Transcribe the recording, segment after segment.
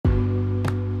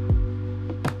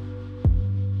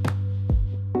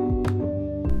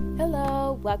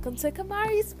Welcome to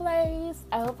Kamari's Place.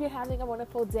 I hope you're having a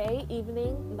wonderful day,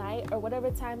 evening, night, or whatever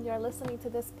time you're listening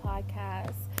to this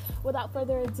podcast. Without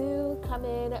further ado, come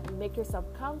in, make yourself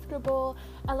comfortable,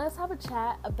 and let's have a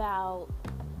chat about,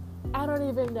 I don't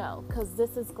even know, because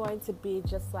this is going to be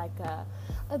just like a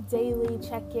daily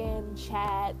check-in,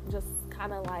 chat, just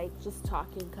kind of like just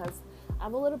talking, because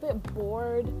I'm a little bit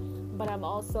bored, but I'm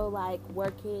also like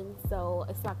working, so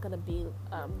it's not going to be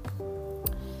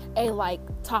a like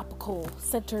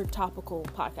centered topical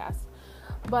podcast.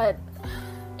 But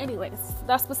anyways,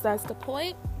 that's besides the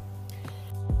point.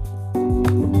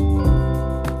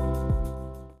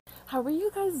 How are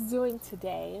you guys doing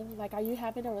today? Like, are you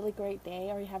having a really great day,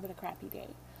 or are you having a crappy day?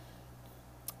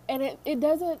 And it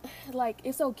doesn't, like,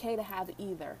 it's okay to have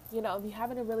either. You know, if you're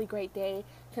having a really great day,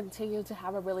 continue to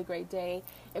have a really great day.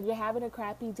 If you're having a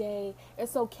crappy day,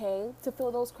 it's okay to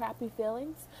feel those crappy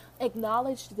feelings.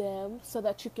 Acknowledge them so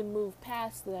that you can move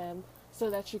past them so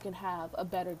that you can have a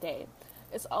better day.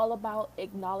 It's all about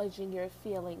acknowledging your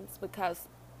feelings, because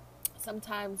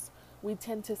sometimes we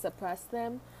tend to suppress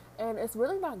them. And it's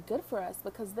really not good for us,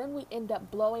 because then we end up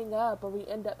blowing up, or we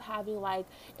end up having like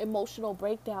emotional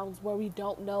breakdowns where we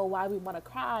don't know why we want to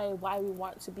cry, why we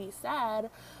want to be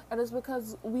sad. And it's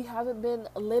because we haven't been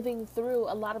living through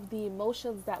a lot of the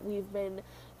emotions that we've been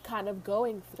kind of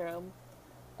going through.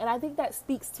 And I think that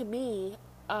speaks to me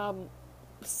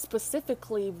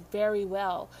specifically very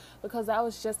well, because I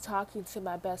was just talking to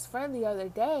my best friend the other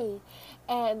day,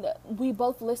 and we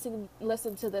both listened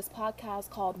to this podcast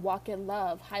called Walk in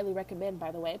Love. Highly recommend, by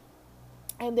the way.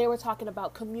 And they were talking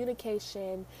about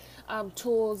communication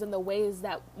tools and the ways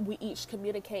that we each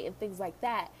communicate and things like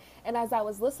that. And as I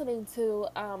was listening to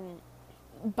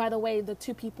by the way, the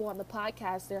two people on the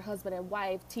podcast, their husband and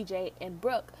wife, TJ and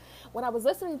Brooke, when I was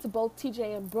listening to both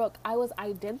TJ and Brooke, I was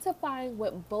identifying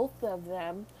with both of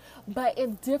them, but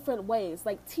in different ways.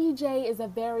 Like, TJ is a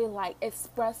very like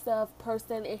expressive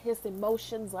person in his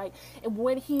emotions. Like,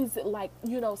 when he's like,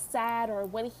 you know, sad, or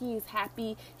when he's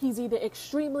happy, he's either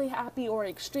extremely happy or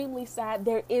extremely sad.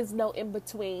 There is no in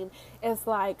between. It's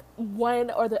like one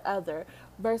or the other.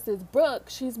 Versus Brooke,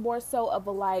 she's more so of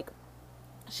a like,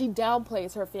 she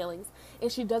downplays her feelings, and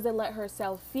she doesn't let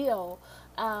herself feel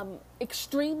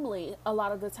extremely a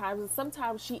lot of the times. And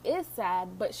sometimes she is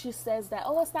sad, but she says that,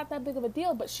 oh, it's not that big of a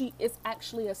deal, but it's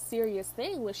actually a serious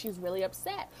thing when she's really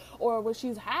upset. Or when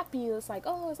she's happy, it's like,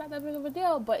 oh, it's not that big of a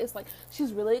deal, but it's like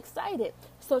she's really excited.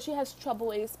 So she has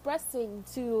trouble expressing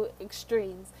to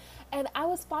extremes. And I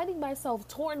was finding myself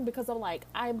torn, because I'm like,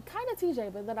 I'm kind of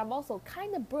TJ, but then I'm also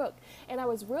kind of Brooke. And I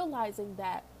was realizing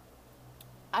that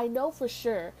I know for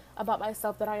sure about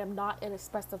myself that I am not an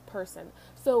expressive person.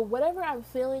 So whatever I'm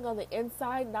feeling on the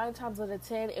inside, 9 times out of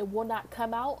 10, it will not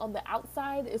come out on the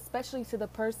outside, especially to the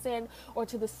person or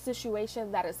to the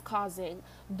situation that is causing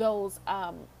those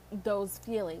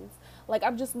feelings. Like,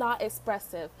 I'm just not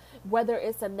expressive. Whether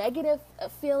it's a negative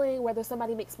feeling, whether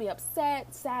somebody makes me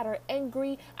upset, sad, or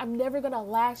angry, I'm never going to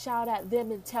lash out at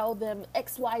them and tell them,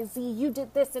 XYZ, you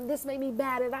did this and this made me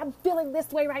mad and I'm feeling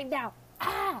this way right now.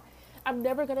 I'm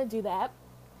never going to do that.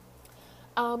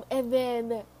 And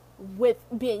then with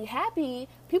being happy,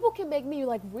 people can make me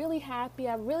like really happy.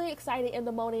 I'm really excited in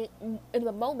the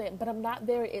moment, but I'm not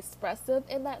very expressive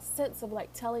in that sense of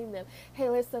like telling them, hey,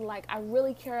 listen, like, I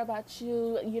really care about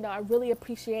you. You know, I really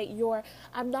appreciate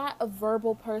I'm not a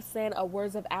verbal person, a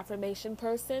words of affirmation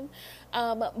person.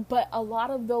 But a lot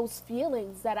of those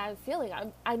feelings that I'm feeling,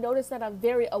 I notice that I'm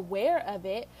very aware of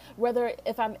it. Whether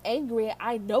if I'm angry,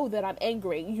 I know that I'm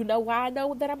angry. You know why I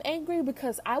know that I'm angry?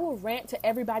 Because I will rant to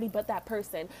everybody but that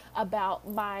person about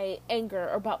my anger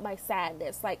or about my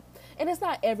sadness. Like, and it's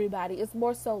not everybody, it's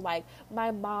more so like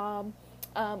my mom,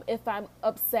 if I'm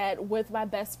upset with my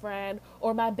best friend,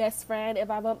 or my best friend if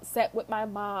I'm upset with my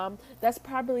mom. That's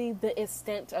probably the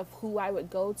extent of who I would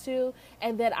go to.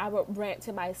 And then I would rant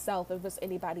to myself if it's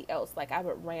anybody else. Like, I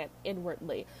would rant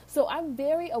inwardly. So I'm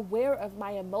very aware of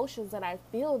my emotions, and I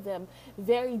feel them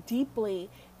very deeply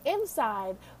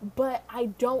inside, but I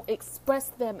don't express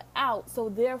them out. So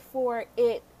therefore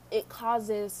it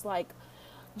causes like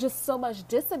just so much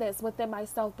dissonance within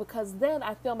myself, because then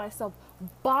I feel myself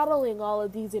bottling all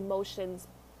of these emotions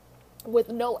with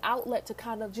no outlet to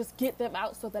kind of just get them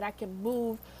out so that I can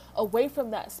move away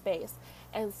from that space.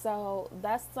 And so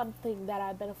that's something that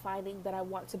I've been finding that I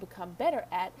want to become better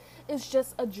at, is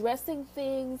just addressing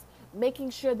things,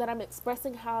 making sure that I'm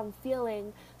expressing how I'm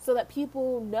feeling, so that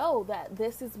people know that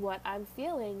this is what I'm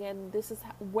feeling and this is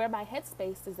where my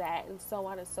headspace is at, and so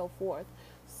on and so forth.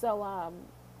 So,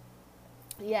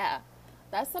 yeah,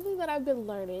 that's something that I've been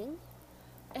learning,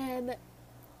 and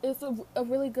it's a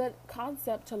really good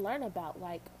concept to learn about.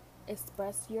 Like,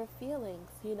 express your feelings,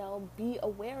 be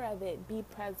aware of it, be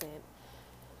present.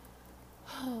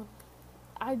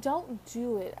 I don't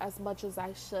do it as much as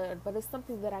I should, but it's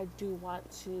something that I do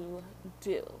want to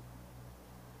do.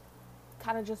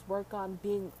 Kind of just work on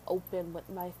being open with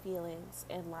my feelings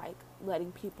and like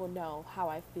letting people know how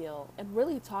I feel and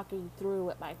really talking through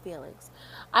with my feelings.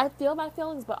 I feel my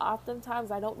feelings, but oftentimes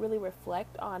I don't really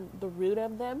reflect on the root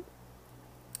of them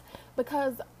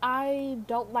because I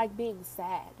don't like being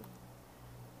sad.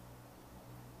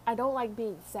 I don't like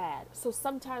being sad. So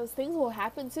sometimes things will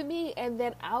happen to me and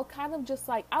then I'll kind of just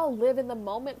like, I'll live in the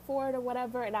moment for it or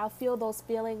whatever, and I'll feel those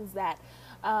feelings that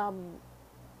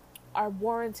are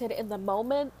warranted in the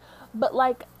moment. But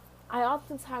like, I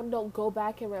oftentimes don't go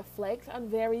back and reflect on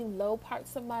very low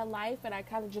parts of my life, and I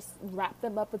kind of just wrap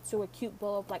them up into a cute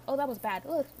bow of like, oh, that was bad.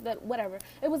 Ugh, that whatever.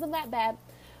 It wasn't that bad.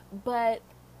 But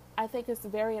I think it's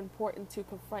very important to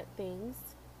confront things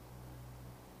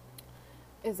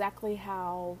exactly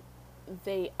how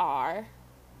they are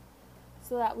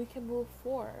so that we can move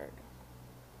forward.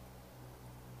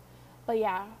 But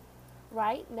yeah,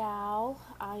 right now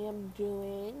I am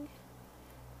doing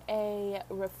a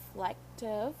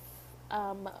reflective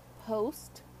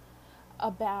post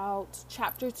about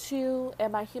chapter 2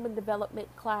 in my human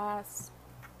development class.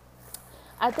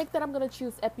 I think that I'm going to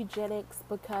choose epigenetics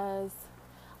because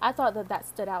I thought that that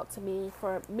stood out to me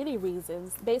for many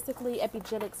reasons. Basically,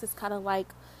 epigenetics is kind of like,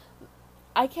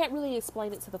 I can't really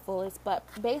explain it to the fullest, but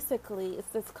basically it's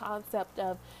this concept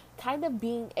of kind of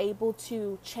being able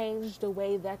to change the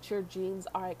way that your genes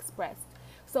are expressed.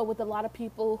 So with a lot of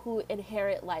people who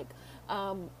inherit like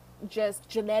just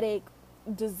genetic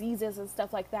diseases and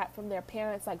stuff like that from their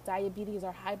parents, like diabetes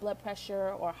or high blood pressure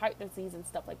or heart disease and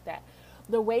stuff like that,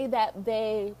 the way that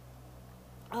they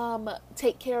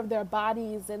take care of their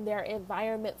bodies and their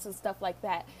environments and stuff like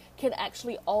that can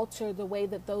actually alter the way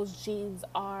that those genes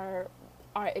are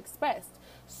expressed.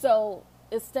 So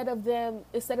instead of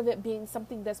it being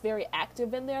something that's very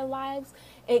active in their lives,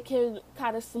 it can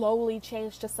kind of slowly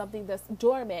change to something that's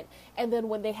dormant. And then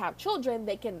when they have children,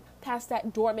 they can pass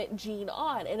that dormant gene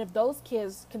on. And if those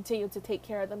kids continue to take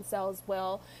care of themselves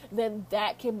well, then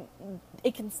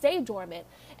it can stay dormant.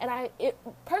 And it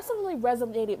personally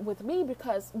resonated with me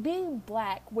because being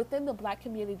Black within the Black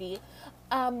community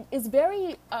is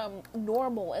very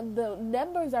normal, and the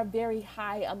numbers are very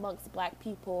high amongst Black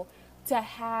people to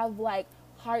have like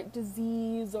heart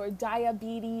disease or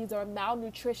diabetes or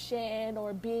malnutrition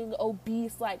or being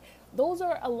obese. Like, those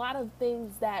are a lot of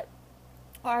things that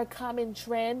are a common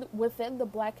trend within the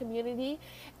Black community.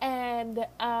 And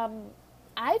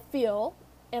I feel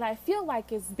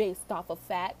like it's based off of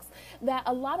facts that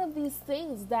a lot of these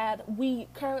things that we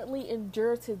currently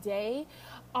endure today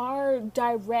are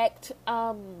direct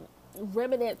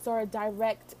remnants or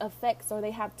direct effects, or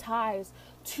they have ties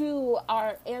to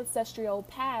our ancestral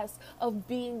past of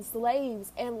being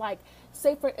slaves. And like,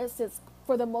 say for instance,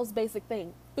 for the most basic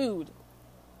thing, food.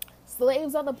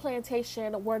 Slaves on the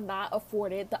plantation were not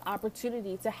afforded the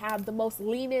opportunity to have the most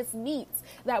leanest meats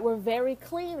that were very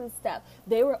clean and stuff.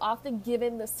 They were often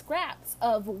given the scraps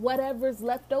of whatever's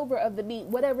left over of the meat,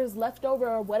 whatever's left over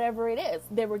or whatever it is.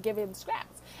 They were given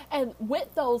scraps. And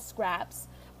with those scraps,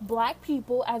 Black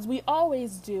people, as we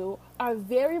always do, are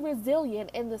very resilient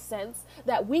in the sense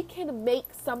that we can make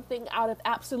something out of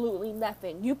absolutely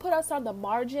nothing. You put us on the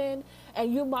margin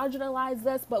and you marginalize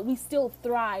us, but we still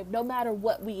thrive no matter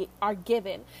what we are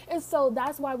given. And so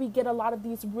that's why we get a lot of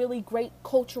these really great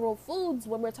cultural foods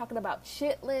when we're talking about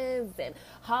chitlins and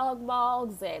hog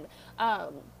mogs and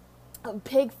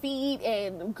pig feet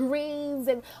and greens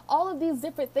and all of these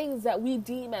different things that we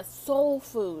deem as soul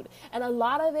food. And a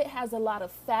lot of it has a lot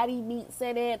of fatty meats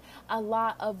in it, a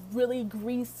lot of really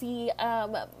greasy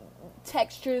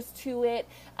textures to it.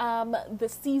 The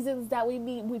seasons that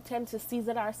we tend to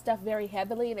season our stuff very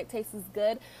heavily and it tastes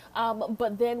good.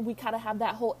 But then we kind of have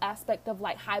that whole aspect of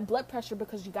like high blood pressure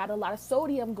because you got a lot of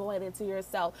sodium going into your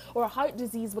cell, or heart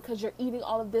disease because you're eating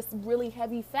all of this really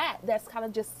heavy fat that's kind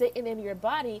of just sitting in your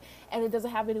body and it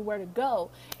doesn't have anywhere to go.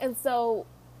 And so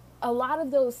a lot of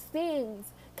those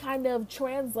things kind of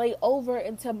translate over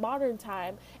into modern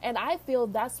time, and I feel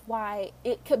that's why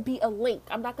it could be a link.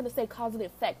 I'm not going to say cause and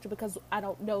effect because I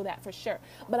don't know that for sure,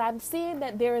 but I'm seeing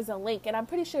that there is a link, and I'm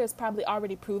pretty sure it's probably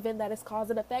already proven that it's cause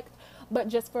and effect, but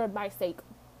just for my sake,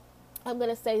 I'm going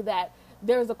to say that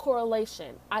there's a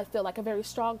correlation. I feel like a very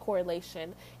strong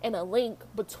correlation and a link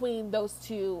between those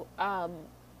two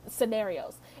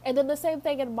scenarios. And then the same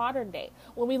thing in modern day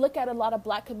when we look at a lot of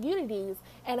Black communities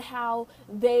and how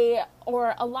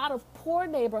or a lot of poor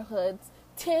neighborhoods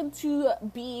tend to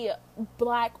be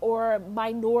Black or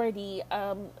minority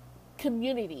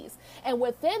communities. And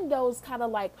within those kind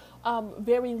of like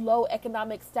very low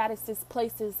economic statuses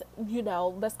places,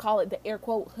 let's call it the air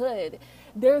quote hood,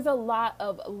 there's a lot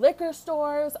of liquor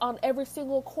stores on every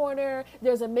single corner.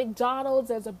 There's a McDonald's,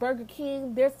 there's a Burger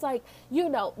King. There's like,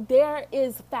 there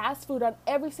is fast food on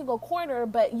every single corner,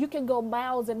 but you can go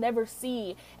miles and never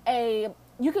see a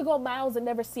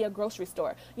grocery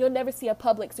store. You'll never see a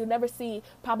Publix. You'll never see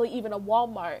probably even a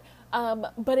Walmart.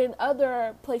 But in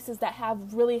other places that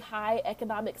have really high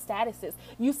economic statuses,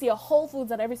 you see a Whole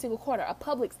Foods on every single corner, a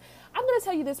Publix. I'm going to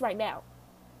tell you this right now.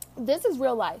 This is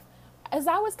real life. As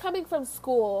I was coming from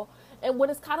school, and when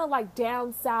it's kind of like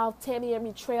down south,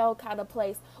 Tamiami Trail kind of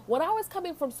place, when I was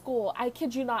coming from school, I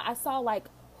kid you not, I saw like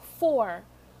four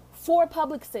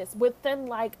Publixes within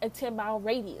like a 10-mile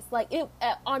radius. Like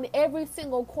on every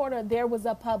single corner there was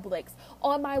a Publix.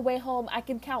 On my way home, I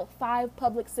can count 5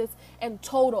 Publixes in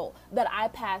total that I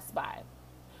passed by.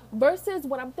 Versus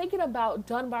when I'm thinking about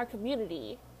Dunbar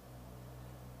community,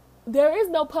 there is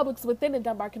no Publix within the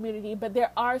Dunbar community, but there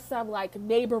are some like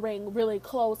neighboring really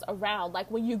close around.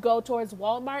 Like when you go towards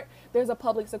Walmart, there's a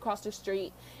Publix across the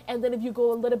street. And then if you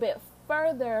go a little bit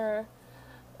further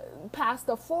past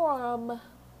the Forum,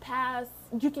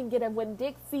 you can get a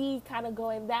Winn-Dixie kind of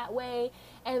going that way.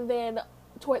 And then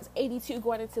towards 82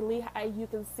 going into Lehigh, you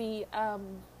can see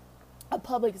a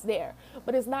Publix there.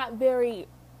 But it's not very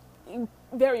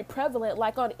prevalent.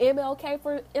 Like on MLK,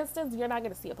 for instance, you're not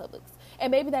going to see a Publix. And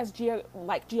maybe that's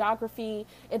geography.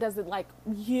 It doesn't like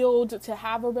yield to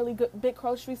have a really good big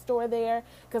grocery store there,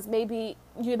 because maybe,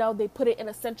 they put it in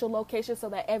a central location so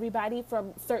that everybody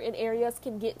from certain areas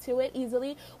can get to it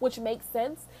easily, which makes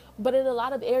sense. But in a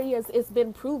lot of areas, it's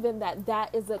been proven that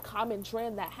that is a common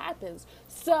trend that happens.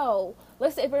 So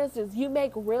let's say, for instance, you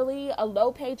make really a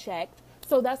low paycheck,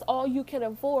 so that's all you can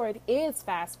afford is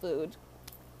fast food.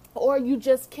 Or you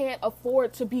just can't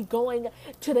afford to be going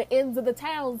to the ends of the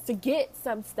towns to get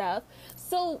some stuff.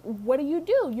 So what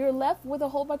do? You're left with a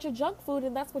whole bunch of junk food,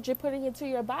 and that's what you're putting into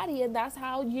your body. And that's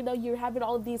how, you're having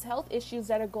all of these health issues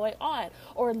that are going on,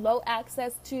 or low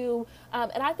access to,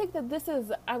 and I think that this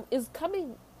is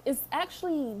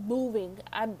actually moving.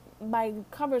 My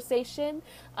conversation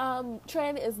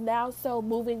trend is now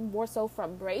moving more so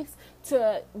from race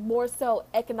to more so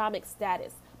economic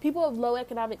status. People of low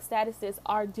economic statuses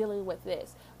are dealing with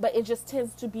this, but it just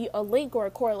tends to be a link or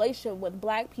a correlation with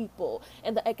Black people,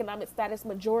 and the economic status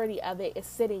majority of it is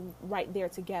sitting right there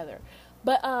together.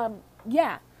 But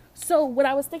yeah, so when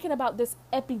I was thinking about this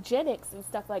epigenetics and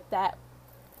stuff like that,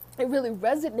 it really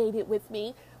resonated with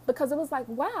me, because it was like,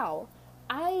 wow,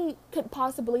 I could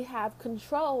possibly have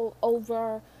control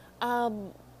over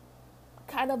kind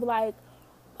of like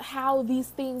how these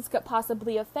things could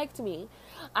possibly affect me.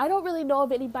 I don't really know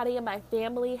if anybody in my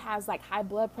family has like high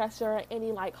blood pressure or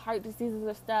any like heart diseases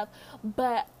or stuff,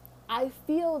 but I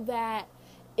feel that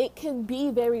it can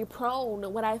be very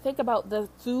prone when I think about the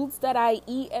foods that I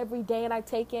eat every day and I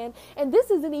take in. And this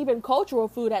isn't even cultural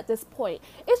food at this point.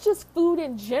 It's just food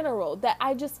in general that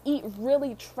I just eat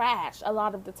really trash a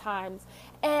lot of the times.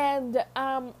 And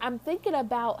I'm thinking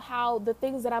about how the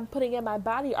things that I'm putting in my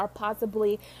body are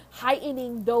possibly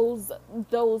heightening those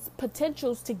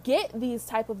potentials to get these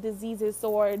type of diseases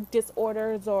or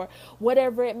disorders or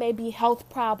whatever it may be, health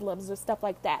problems or stuff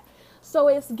like that. So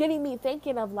it's getting me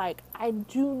thinking of like, I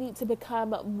do need to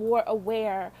become more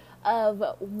aware of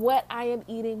what I am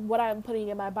eating, what I'm putting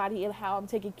in my body, and how I'm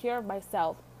taking care of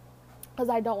myself. Because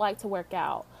I don't like to work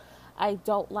out. I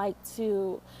don't like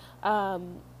to,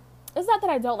 it's not that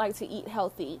I don't like to eat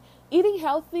healthy. Eating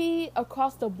healthy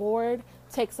across the board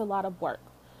takes a lot of work.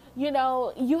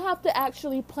 You have to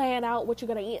actually plan out what you're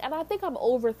going to eat. And I think I'm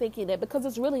overthinking it, because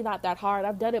it's really not that hard.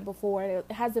 I've done it before and it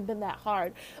hasn't been that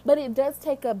hard. But it does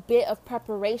take a bit of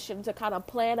preparation to kind of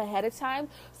plan ahead of time,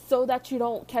 so that you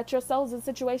don't catch yourselves in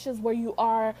situations where you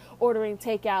are ordering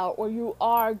takeout, or you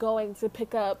are going to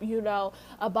pick up,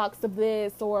 a box of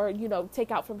this, or,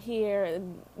 take out from here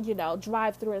and,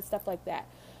 drive through and stuff like that.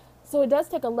 So it does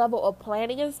take a level of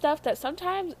planning and stuff that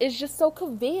sometimes is just so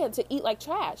convenient to eat like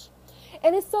trash.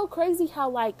 And it's so crazy how,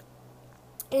 like,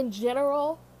 in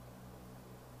general,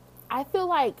 I feel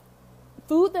like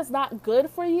food that's not good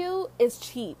for you is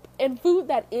cheap. And food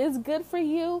that is good for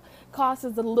you costs a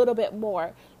little bit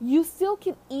more. You still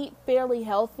can eat fairly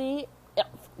healthy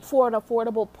for an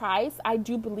affordable price. I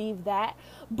do believe that.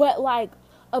 But, like,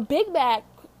 a Big Mac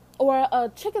or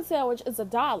a chicken sandwich is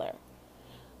 $1.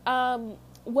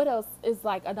 What else is,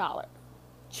 like, $1?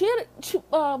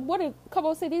 What did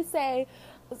Como City say?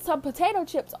 Some potato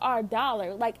chips are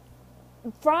 $1. Like,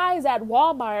 fries at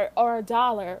Walmart are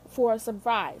 $1 for some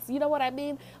fries. You know what I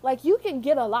mean? Like, you can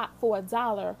get a lot for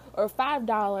 $1 or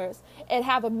 $5 and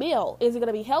have a meal. Is it going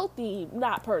to be healthy?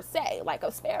 Not per se. Like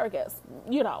asparagus,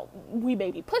 we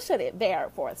may be pushing it there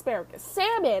for asparagus.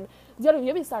 Salmon, don't even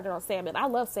get me started on salmon. I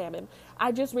love salmon.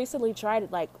 I just recently tried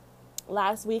it like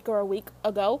last week or a week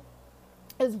ago.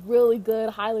 It's really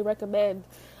good. Highly recommend.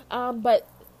 But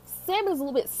salmon is a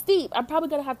little bit steep. I'm probably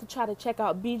going to have to try to check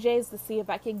out BJ's to see if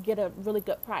I can get a really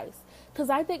good price. Because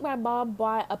I think my mom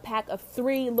bought a pack of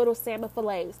 3 little salmon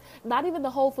fillets. Not even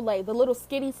the whole fillet, the little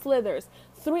skinny slithers.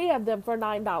 3 of them for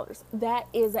 $9. That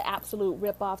is an absolute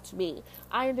ripoff to me.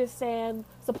 I understand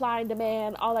supply and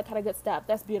demand, all that kind of good stuff.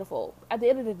 That's beautiful. At the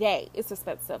end of the day, it's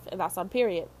expensive, and that's on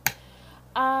period.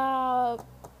 But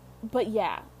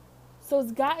yeah. So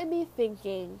it's gotten me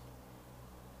thinking,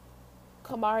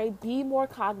 Kamari, be more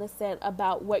cognizant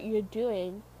about what you're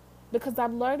doing, because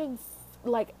I'm learning,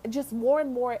 like, just more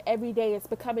and more every day. It's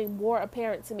becoming more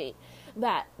apparent to me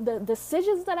that the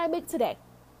decisions that I make today,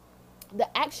 the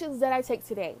actions that I take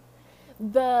today,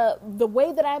 the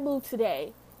way that I move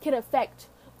today can affect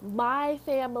my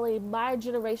family, my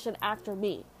generation after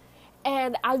me.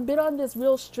 And I've been on this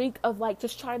real streak of like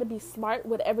just trying to be smart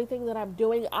with everything that I'm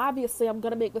doing. Obviously, I'm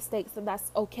going to make mistakes, and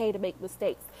that's okay to make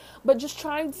mistakes. But just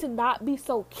trying to not be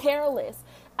so careless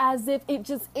as if it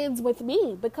just ends with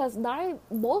me. Because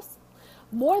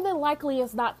more than likely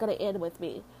it's not going to end with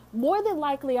me. More than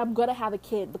likely I'm going to have a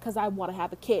kid because I want to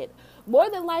have a kid.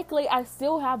 More than likely I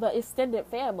still have an extended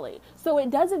family. So it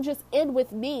doesn't just end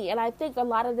with me. And I think a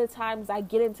lot of the times I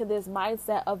get into this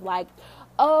mindset of like,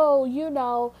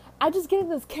 oh, I just get in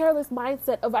this careless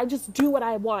mindset of I just do what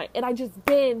I want, and I just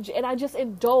binge, and I just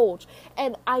indulge,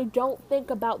 and I don't think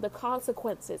about the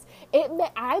consequences.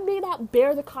 I may not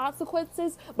bear the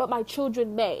consequences, but my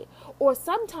children may. Or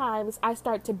sometimes I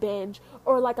start to binge,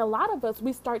 or like a lot of us,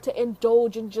 we start to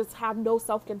indulge and just have no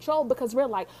self-control because we're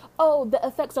like, oh, the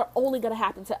effects are only going to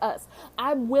happen to us.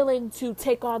 I'm willing to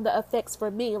take on the effects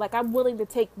for me. Like, I'm willing to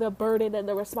take the burden and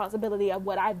the responsibility of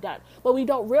what I've done. But we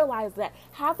don't realize that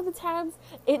half of the times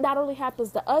it not only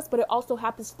happens to us, but it also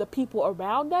happens to the people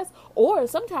around us, or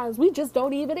sometimes we just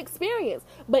don't even experience,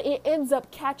 but it ends up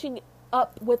catching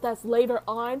up with us later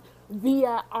on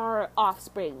via our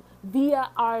offspring, via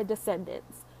our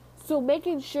descendants. So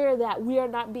making sure that we are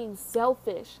not being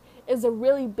selfish is a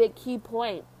really big key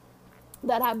point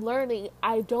that I'm learning.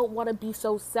 I don't want to be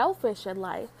so selfish in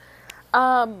life.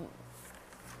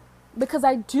 Because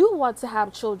I do want to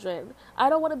have children. I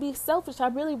don't want to be selfish. I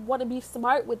really want to be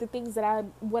smart with the things that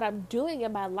what I'm doing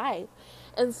in my life.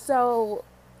 And so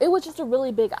it was just a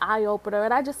really big eye opener.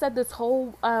 And I just said this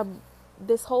whole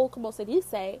como se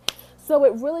dice. So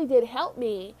it really did help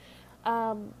me,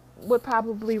 with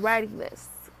probably writing this.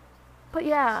 But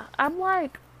yeah, I'm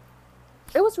like,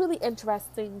 it was really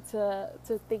interesting to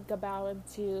think about and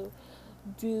to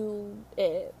do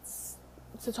it,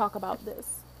 to talk about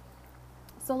this.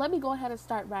 So let me go ahead and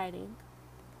start writing.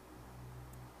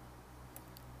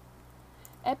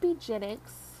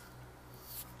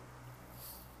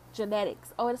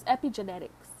 Genetics. Oh, it's epigenetics.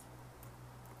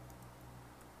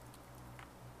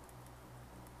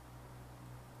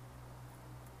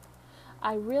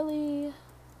 I really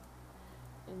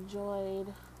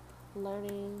enjoyed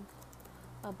learning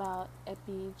about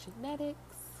epigenetics.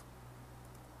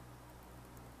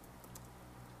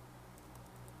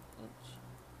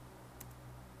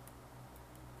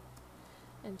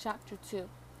 In chapter 2,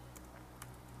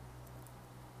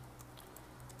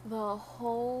 the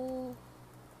whole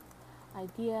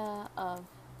idea of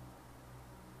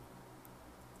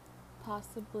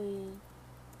possibly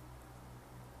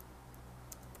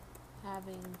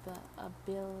having the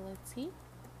ability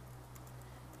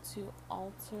to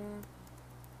alter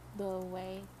the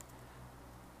way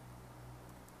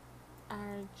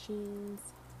our genes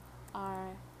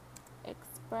are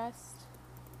expressed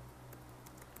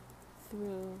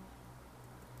through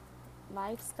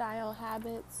lifestyle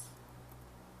habits,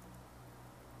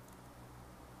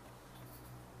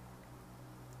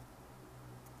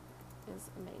 is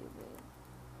amazing.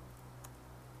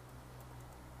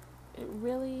 It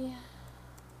really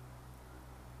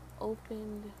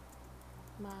opened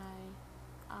my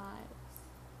eyes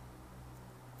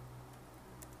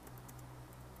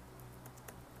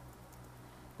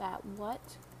that what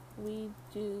we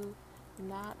do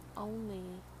not only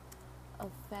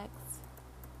affects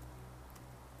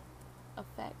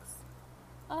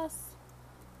us,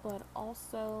 but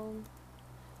also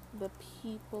the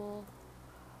people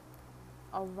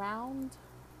around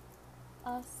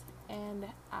us and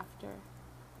after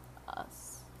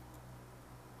us.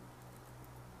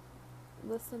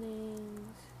 Listening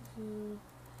to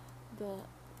the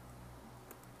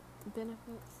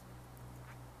benefits.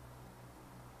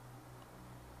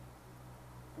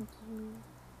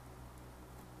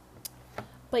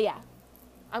 But yeah,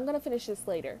 I'm gonna finish this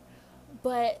later.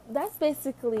 But that's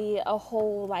basically a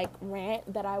whole like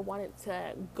rant that I wanted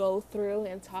to go through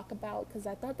and talk about because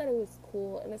I thought that it was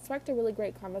cool and it sparked a really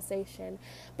great conversation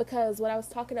because what I was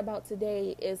talking about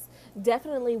today is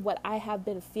definitely what I have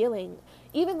been feeling.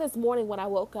 Even this morning when I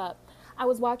woke up, I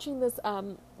was watching this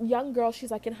young girl.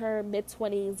 She's like in her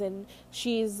mid-20s and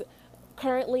she's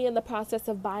currently in the process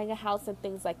of buying a house and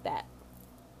things like that.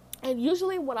 And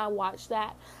usually when I watch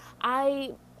that,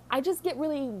 I just get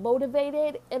really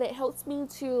motivated and it helps me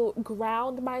to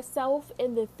ground myself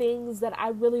in the things that I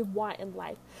really want in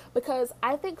life. Because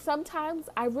I think sometimes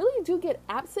I really do get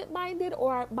absent-minded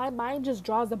or my mind just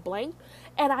draws a blank.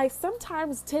 And I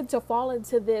sometimes tend to fall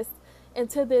into this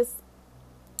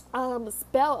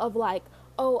spell of like,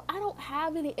 oh, I don't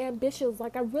have any ambitions.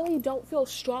 Like, I really don't feel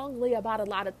strongly about a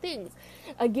lot of things.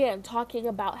 Again, talking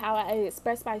about how I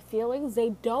express my feelings,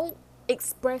 they don't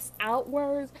express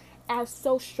outwards as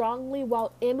so strongly,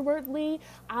 while inwardly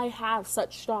I have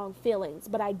such strong feelings,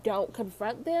 but I don't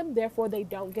confront them, therefore they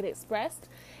don't get expressed.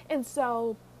 And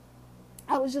so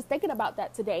I was just thinking about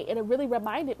that today, and it really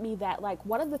reminded me that like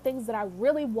one of the things that I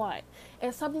really want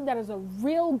and something that is a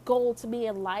real goal to me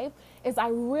in life is I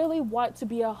really want to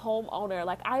be a homeowner.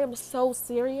 Like I am so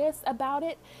serious about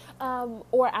it,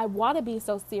 or I want to be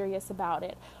so serious about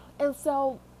it. And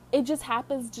so it just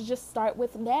happens to just start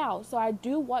with now. So I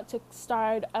do want to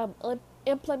start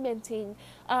implementing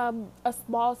a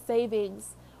small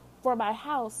savings for my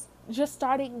house, just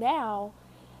starting now,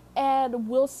 and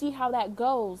we'll see how that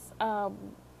goes. And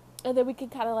then we can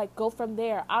kind of like go from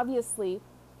there. Obviously,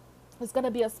 it's going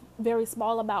to be a very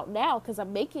small amount now because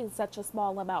I'm making such a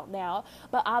small amount now.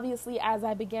 But obviously, as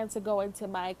I began to go into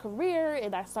my career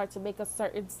and I start to make a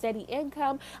certain steady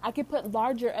income, I can put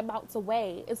larger amounts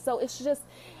away. And so it's just,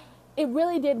 it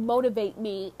really did motivate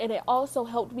me, and it also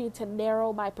helped me to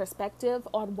narrow my perspective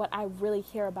on what I really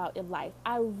care about in life.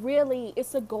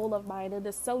 It's a goal of mine, and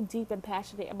it's so deep and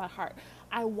passionate in my heart.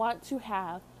 I want to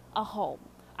have a home.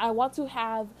 I want to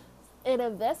have an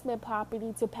investment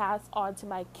property to pass on to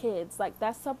my kids. Like,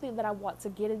 that's something that I want to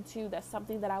get into. That's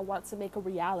something that I want to make a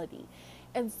reality.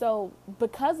 And so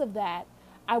because of that,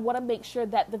 I want to make sure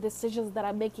that the decisions that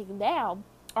I'm making now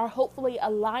are hopefully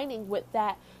aligning with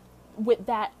that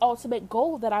ultimate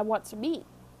goal that I want to meet.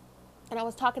 And I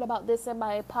was talking about this in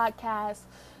my podcast,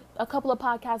 a couple of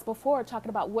podcasts before, talking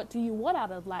about what do you want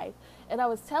out of life. And I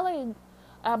was telling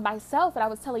myself and I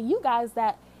was telling you guys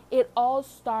that it all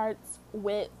starts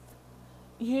with,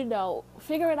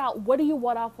 figuring out what do you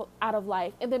want out of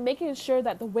life, and then making sure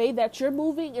that the way that you're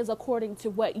moving is according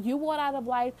to what you want out of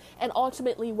life and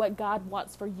ultimately what God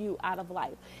wants for you out of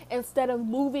life. Instead of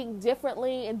moving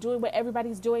differently and doing what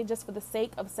everybody's doing just for the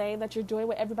sake of saying that you're doing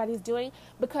what everybody's doing,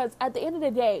 because at the end of the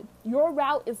day, your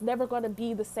route is never going to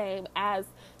be the same as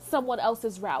someone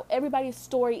else's route. Everybody's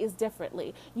story is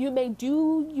differently. You may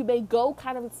go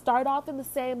kind of start off in the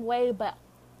same way, but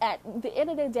at the end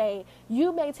of the day,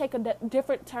 you may take a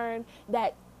different turn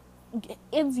that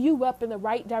ends you up in the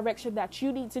right direction that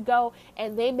you need to go,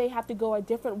 and they may have to go a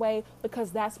different way because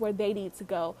that's where they need to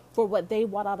go for what they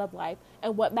want out of life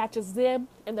and what matches them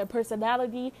and their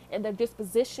personality and their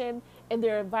disposition and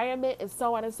their environment and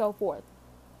so on and so forth.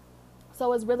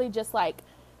 So it's really just like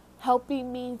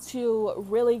helping me to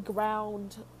really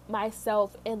ground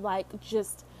myself and like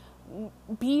just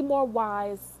be more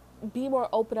wise, be more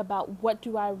open about what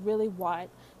do I really want,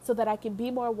 so that I can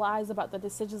be more wise about the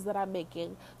decisions that I'm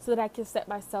making, so that I can set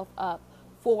myself up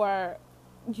for,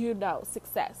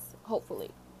 success, hopefully.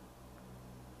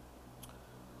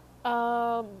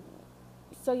 So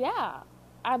yeah,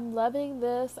 I'm loving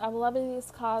this. I'm loving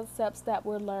these concepts that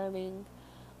we're learning.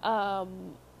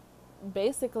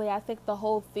 Basically, I think the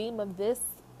whole theme of this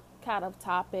kind of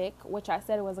topic, which I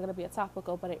said it wasn't going to be a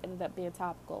topical, but it ended up being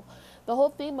topical. The whole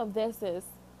theme of this is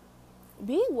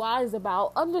being wise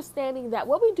about understanding that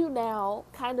what we do now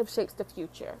kind of shapes the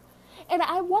future. And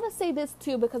I want to say this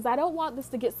too, because I don't want this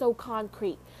to get so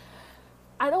concrete.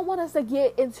 I don't want us to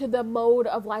get into the mode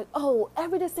of like, oh,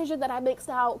 every decision that I make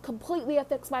now completely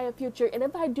affects my future. And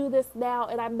if I do this now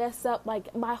and I mess up,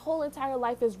 like my whole entire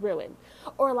life is ruined.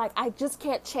 Or like, I just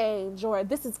can't change, or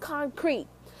this is concrete.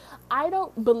 I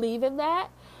don't believe in that.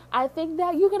 I think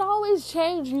that you can always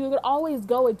change, you can always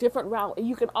go a different route, and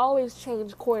you can always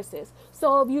change courses.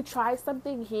 So if you try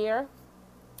something here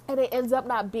and it ends up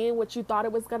not being what you thought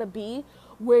it was going to be,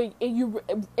 where you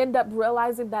end up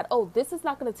realizing that, oh, this is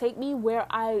not going to take me where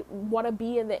I want to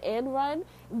be in the end run,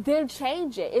 then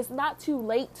change it. It's not too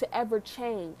late to ever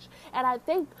change. And I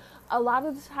think a lot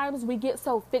of the times we get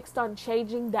so fixed on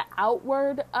changing the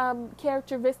outward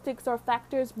characteristics or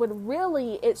factors, when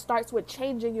really it starts with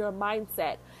changing your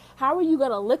mindset. How are you going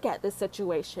to look at this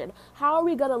situation? How are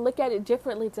we going to look at it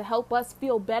differently to help us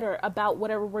feel better about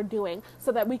whatever we're doing,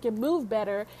 so that we can move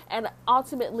better and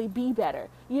ultimately be better?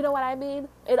 You know what I mean?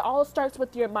 It all starts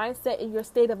with your mindset and your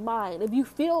state of mind. If you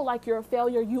feel like you're a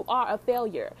failure, you are a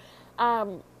failure.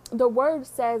 The word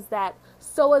says that,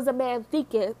 so as a man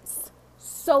thinketh,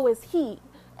 so is he.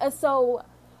 And so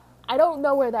I don't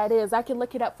know where that is. I can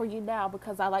look it up for you now,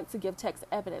 because I like to give text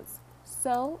evidence.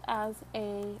 So as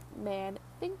a man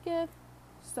thinketh,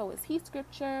 so is he.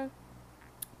 Scripture,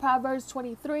 Proverbs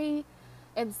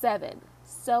 23:7.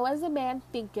 So as a man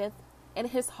thinketh in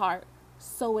his heart,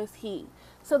 so is he.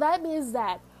 So that means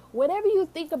that whenever you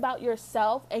think about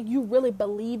yourself and you really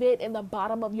believe it in the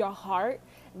bottom of your heart,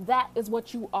 that is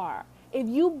what you are. If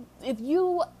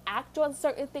you act on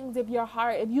certain things of your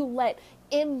heart, if you let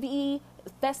envy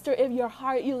fester in your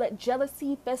heart, you let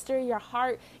jealousy fester in your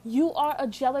heart, you are a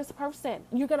jealous person.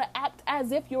 You're going to act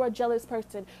as if you're a jealous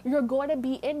person. You're going to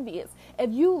be envious.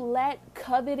 If you let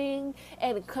coveting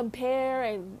and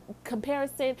comparison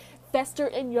fester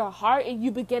in your heart, and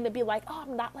you begin to be like, oh,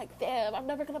 I'm not like them, I'm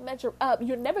never going to measure up.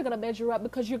 You're never going to measure up,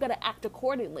 because you're going to act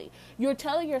accordingly. You're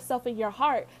telling yourself in your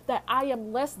heart that I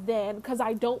am less than because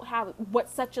I don't have what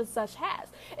such and such has.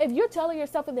 If you're telling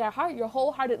yourself in their heart, you're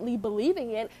wholeheartedly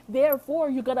believing it, therefore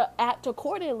you're going to act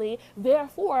accordingly.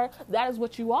 Therefore, that is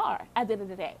what you are at the end of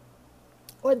the day.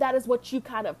 Or that is what you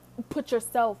kind of put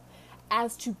yourself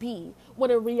as to be,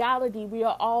 when in reality we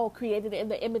are all created in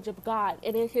the image of God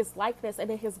and in his likeness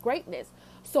and in his greatness.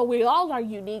 So we all are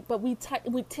unique, but we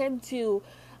tend to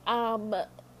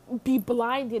be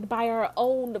blinded by our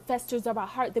own festers of our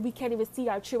heart, that we can't even see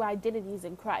our true identities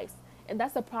in Christ. And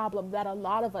that's a problem that a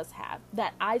lot of us have,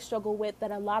 that I struggle with,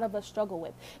 that a lot of us struggle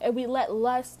with. And we let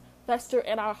lust fester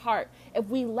in our heart. If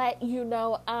we let,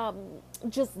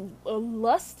 just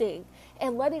lusting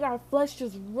and letting our flesh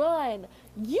just run,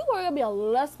 you are going to be a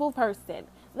lustful person.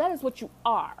 That is what you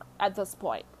are at this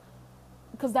point,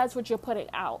 because that's what you're putting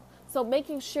out. So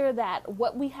making sure that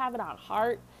what we have in our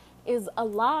heart is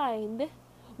aligned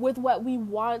with what we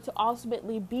want to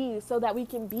ultimately be, so that we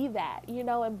can be that,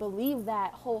 and believe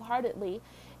that wholeheartedly.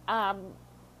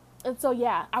 And so,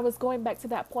 yeah, I was going back to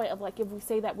that point of, like, if we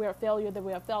say that we're a failure, then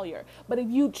we're a failure. But if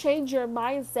you change your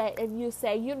mindset and you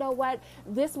say, you know what,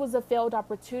 this was a failed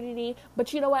opportunity,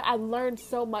 but you know what, I learned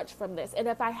so much from this. And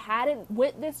if I hadn't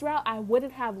went this route, I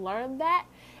wouldn't have learned that,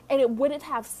 and it wouldn't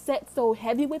have set so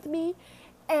heavy with me.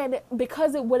 And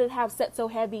because it wouldn't have set so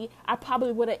heavy, I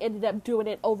probably would have ended up doing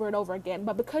it over and over again.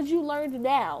 But because you learned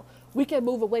now, we can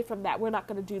move away from that. We're not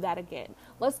going to do that again.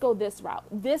 Let's go this route.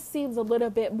 This seems a little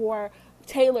bit more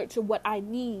tailored to what I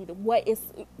need, what is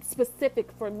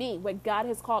specific for me, what God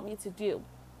has called me to do.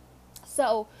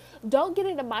 So don't get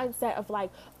in the mindset of like,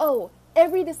 oh,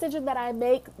 every decision that I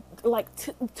make, like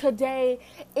today,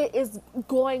 it is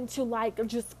going to like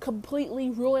just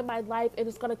completely ruin my life, and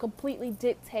it's going to completely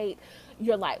dictate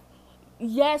your life.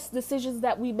 Yes, decisions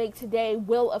that we make today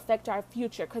will affect our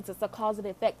future, because it's a cause and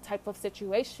effect type of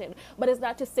situation. But it's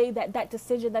not to say that that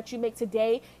decision that you make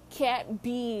today can't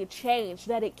be changed,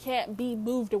 that it can't be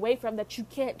moved away from, that you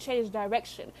can't change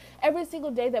direction. Every single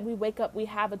day that we wake up, we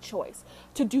have a choice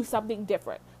to do something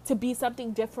different, to be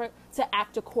something different, to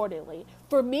act accordingly.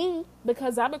 For me,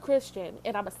 because I'm a Christian,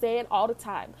 and I'm going to say it all the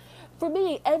time, for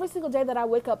me, every single day that I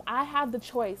wake up, I have the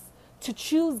choice to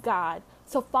choose God,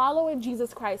 to follow in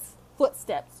Jesus Christ's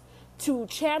footsteps, to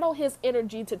channel his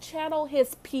energy, to channel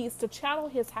his peace, to channel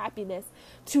his happiness,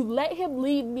 to let him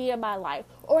lead me in my life.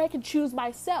 Or I can choose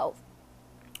myself,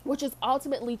 which is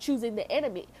ultimately choosing the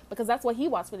enemy, because that's what he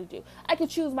wants me to do. I can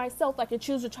choose myself. I can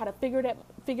choose to try to figure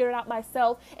it out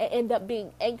myself and end up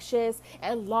being anxious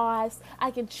and lost. I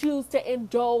can choose to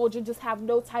indulge and just have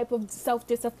no type of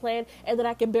self-discipline, and then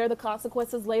I can bear the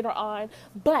consequences later on.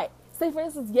 But say, for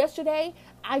instance, yesterday,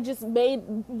 I just made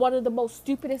one of the most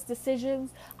stupidest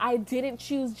decisions. I didn't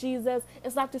choose Jesus.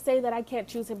 It's not to say that I can't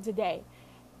choose him today.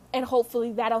 And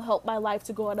hopefully that'll help my life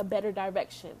to go in a better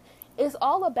direction. It's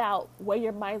all about where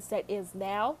your mindset is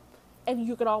now, and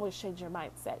you can always change your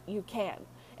mindset. You can.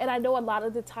 And I know a lot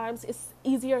of the times it's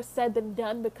easier said than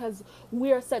done, because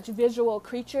we are such visual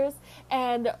creatures,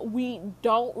 and we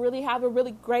don't really have a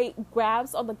really great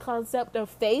grasp on the concept of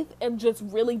faith and just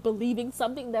really believing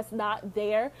something that's not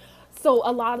there. So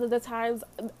a lot of the times,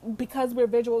 because we're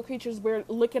visual creatures, we're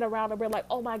looking around and we're like,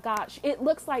 oh my gosh, it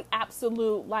looks like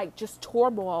absolute, like, just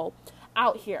turmoil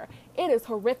out here. It is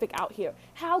horrific out here.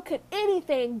 How could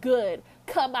anything good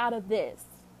come out of this?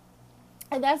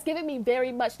 And that's giving me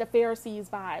very much the Pharisees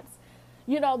vibes.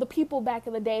 You know, the people back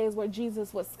in the days where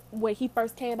Jesus was, when he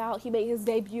first came out, he made his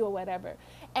debut or whatever.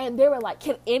 And they were like,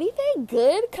 can anything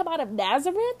good come out of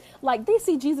Nazareth? Like, they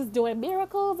see Jesus doing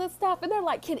miracles and stuff. And they're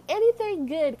like, can anything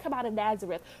good come out of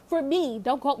Nazareth? For me,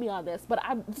 don't quote me on this, but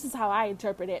this is how I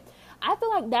interpret it. I feel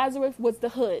like Nazareth was the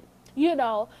hood. You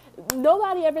know,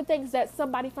 nobody ever thinks that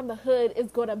somebody from the hood is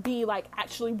going to be like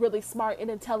actually really smart and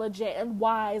intelligent and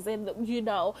wise and, you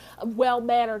know,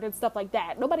 well-mannered and stuff like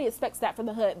that. Nobody expects that from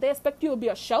the hood. They expect you to be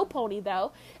a show pony,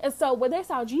 though. And so when they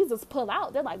saw Jesus pull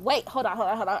out, they're like, wait, hold on.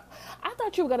 I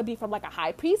thought you were going to be from like a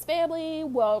high priest family.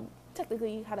 Well,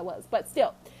 technically kind of was, but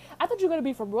still. I thought you were going to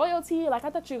be from royalty. Like, I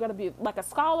thought you were going to be like a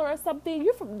scholar or something.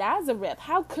 You're from Nazareth.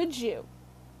 How could you?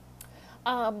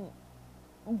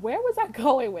 Where was I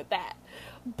going with that?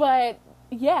 But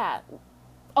yeah.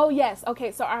 Oh yes.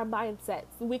 Okay. So our mindsets,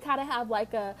 we kind of have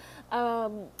like a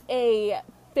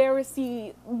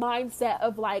Pharisee mindset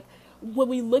of like, when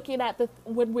we're looking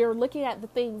at the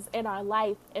things in our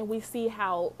life and we see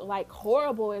how like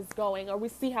horrible it's going, or we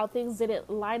see how things didn't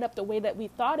line up the way that we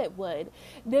thought it would,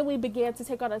 then we began to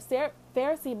take on a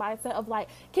Pharisee mindset of like,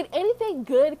 can anything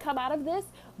good come out of this?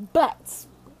 But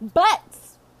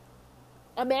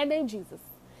a man named Jesus,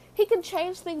 he can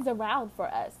change things around for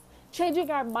us.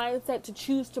 Changing our mindset to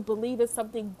choose to believe in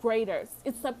something greater,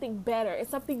 it's something better, it's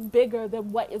something bigger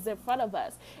than what is in front of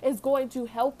us. It's going to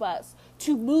help us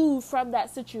to move from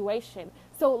that situation.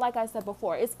 So like I said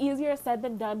before, it's easier said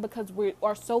than done because we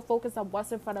are so focused on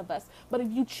what's in front of us. But if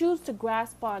you choose to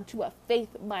grasp on to a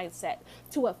faith mindset,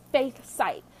 to a faith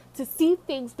sight, to see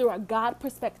things through a God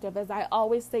perspective, as I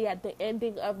always say at the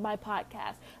ending of my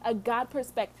podcast, a God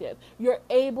perspective, you're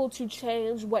able to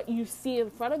change what you see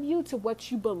in front of you to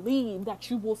what you believe that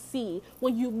you will see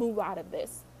when you move out of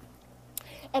this.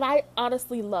 And I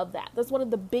honestly love that. That's one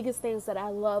of the biggest things that I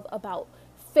love about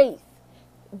faith,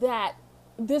 that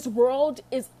this world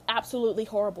is absolutely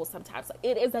horrible sometimes.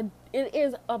 It is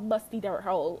a musty dirt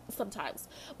hole sometimes.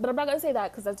 But I'm not going to say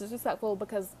that because that's disrespectful,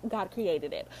 because God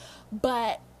created it.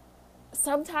 But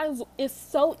sometimes it's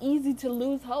so easy to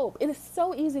lose hope. It is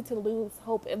so easy to lose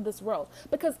hope in this world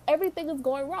because everything is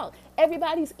going wrong.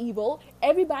 Everybody's evil.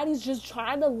 Everybody's just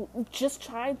trying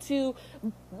to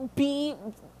be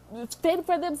fit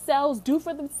for themselves, do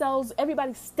for themselves.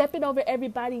 Everybody's stepping over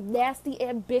everybody. Nasty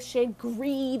ambition,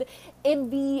 greed,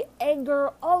 envy,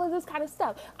 anger, all of this kind of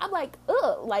stuff. I'm like,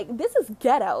 ugh, like this is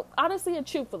ghetto, honestly and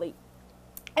truthfully.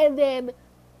 And then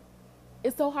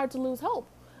it's so hard to lose hope.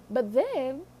 But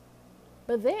then,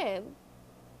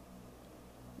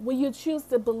 when you choose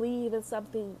to believe in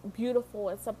something beautiful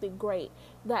and something great,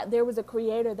 that there was a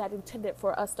creator that intended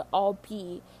for us to all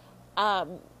be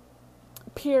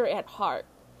pure at heart,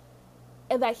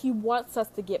 and that he wants us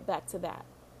to get back to that,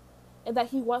 and that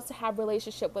he wants to have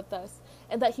relationship with us,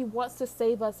 and that he wants to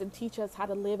save us and teach us how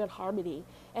to live in harmony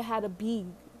and how to be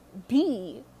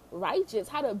righteous,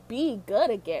 how to be good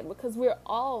again, because we're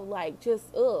all like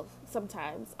just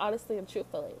sometimes, honestly and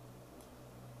truthfully.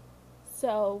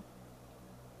 So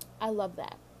I love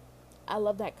that. I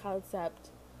love that concept.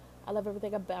 I love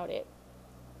everything about it.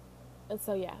 And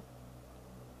so yeah,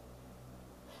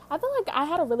 I feel like I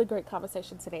had a really great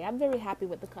conversation today. I'm very happy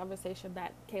with the conversation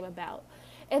that came about.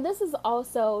 And this is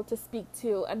also to speak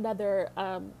to another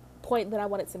point that I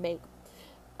wanted to make.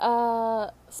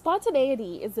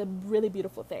 Spontaneity is a really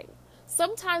beautiful thing.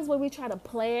 Sometimes when we try to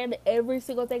plan every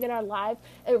single thing in our life,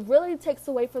 it really takes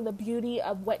away from the beauty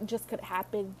of what just could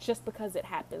happen just because it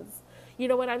happens. You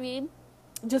know what I mean?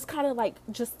 Just kind of like,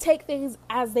 just take things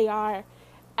as they are,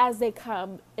 as they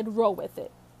come, and roll with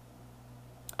it.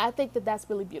 I think that that's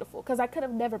really beautiful because I could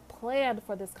have never planned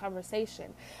for this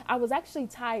conversation. I was actually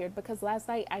tired because last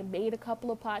night I made a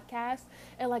couple of podcasts,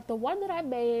 and like the one that I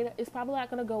made is probably not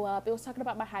going to go up. It was talking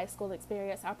about my high school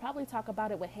experience. I'll probably talk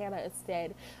about it with Hannah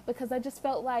instead because I just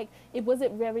felt like it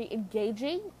wasn't very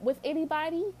engaging with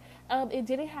anybody. It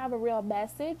didn't have a real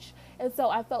message. And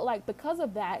so I felt like because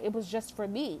of that, it was just for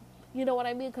me. You know what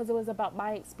I mean? Because it was about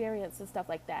my experience and stuff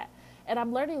like that. And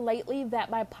I'm learning lately that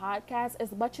my podcast,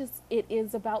 as much as it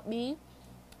is about me,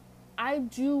 I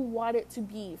do want it to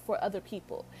be for other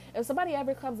people. If somebody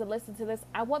ever comes and listens to this,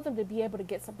 I want them to be able to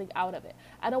get something out of it.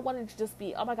 I don't want it to just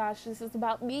be, oh my gosh, this is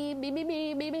about me.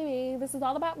 This is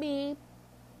all about me.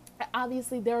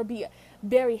 Obviously there will be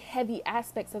very heavy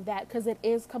aspects of that because it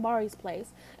is Kamari's place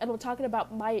and I'm talking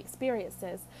about my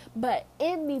experiences. But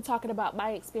in me talking about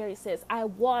my experiences, I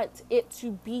want it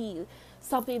to be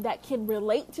something that can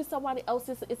relate to somebody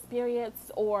else's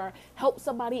experience or help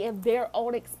somebody in their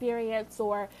own experience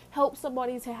or help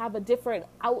somebody to have a different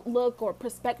outlook or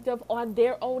perspective on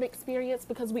their own experience,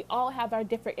 because we all have our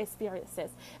different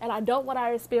experiences and I don't want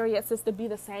our experiences to be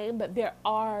the same, but there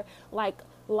are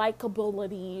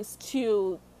likabilities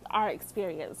to our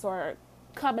experience or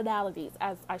commonalities,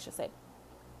 as I should say.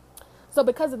 So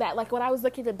because of that, like when I was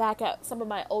looking back at some of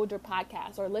my older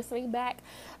podcasts or listening back,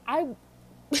 I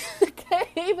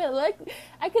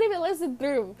I couldn't even listen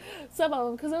through some of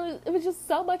them because it was just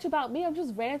so much about me. I'm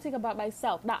just ranting about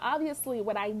myself. Now, obviously,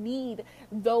 when I need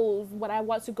those, when I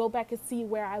want to go back and see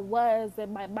where I was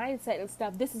and my mindset and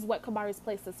stuff, this is what Kamari's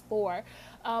Place is for.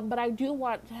 But I do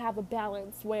want to have a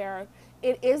balance where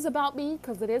it is about me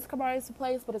because it is Kamari's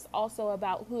Place, but it's also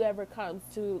about whoever comes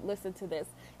to listen to this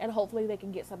and hopefully they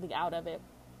can get something out of it.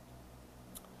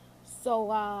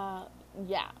 So,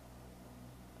 yeah.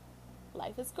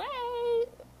 Life is great.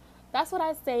 That's what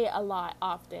I say a lot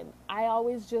often. I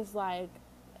always just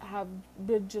have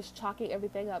been just chalking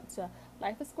everything up to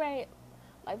life is great.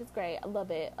 Life is great. I love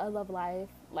it. I love life.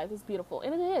 Life is beautiful.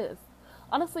 And it is.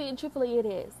 Honestly and truthfully, it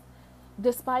is.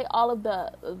 Despite all of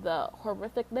the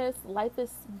horrificness, life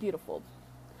is beautiful.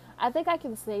 I think I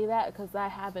can say that because I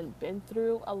haven't been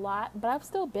through a lot, but I've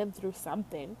still been through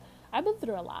something. I've been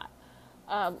through a lot.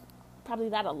 Probably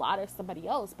not a lot as somebody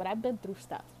else, but I've been through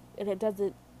stuff. And it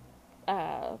doesn't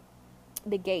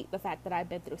negate the fact that I've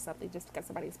been through something just because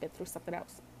somebody's been through something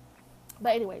else.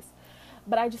 But anyways,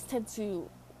 I just tend to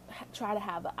try to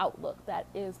have an outlook that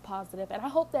is positive. And I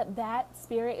hope that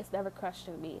spirit is never crushed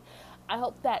in me. I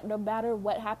hope that no matter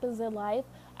what happens in life,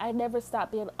 I never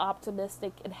stop being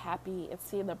optimistic and happy and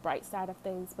seeing the bright side of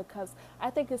things, because I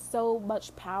think there's so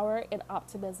much power in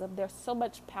optimism. There's so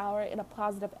much power in a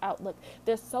positive outlook.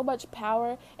 There's so much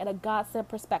power in a God-sent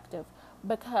perspective,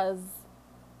 because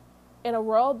in a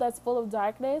world that's full of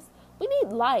darkness, we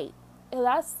need light. And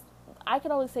I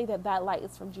can only say that light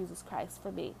is from Jesus Christ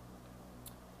for me.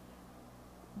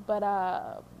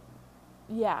 But,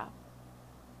 yeah.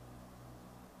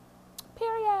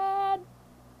 Period.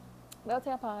 No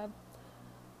tampon.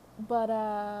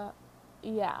 But,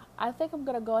 yeah. I think I'm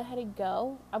going to go ahead and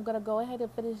go. I'm going to go ahead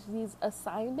and finish these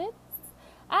assignments.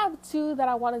 I have 2 that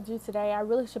I want to do today. I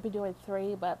really should be doing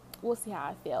 3, but we'll see how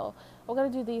I feel. I'm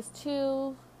going to do these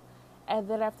 2, and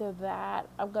then after that,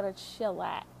 I'm going to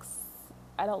chillax.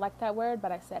 I don't like that word,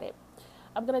 but I said it.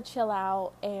 I'm going to chill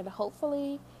out, and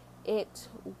hopefully it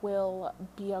will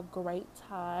be a great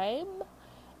time.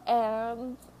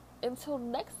 And until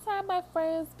next time, my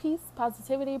friends, peace,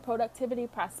 positivity, productivity,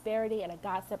 prosperity, and a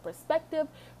God-sent perspective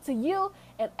to you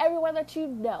and everyone that you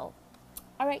know.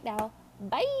 All right now,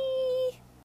 bye.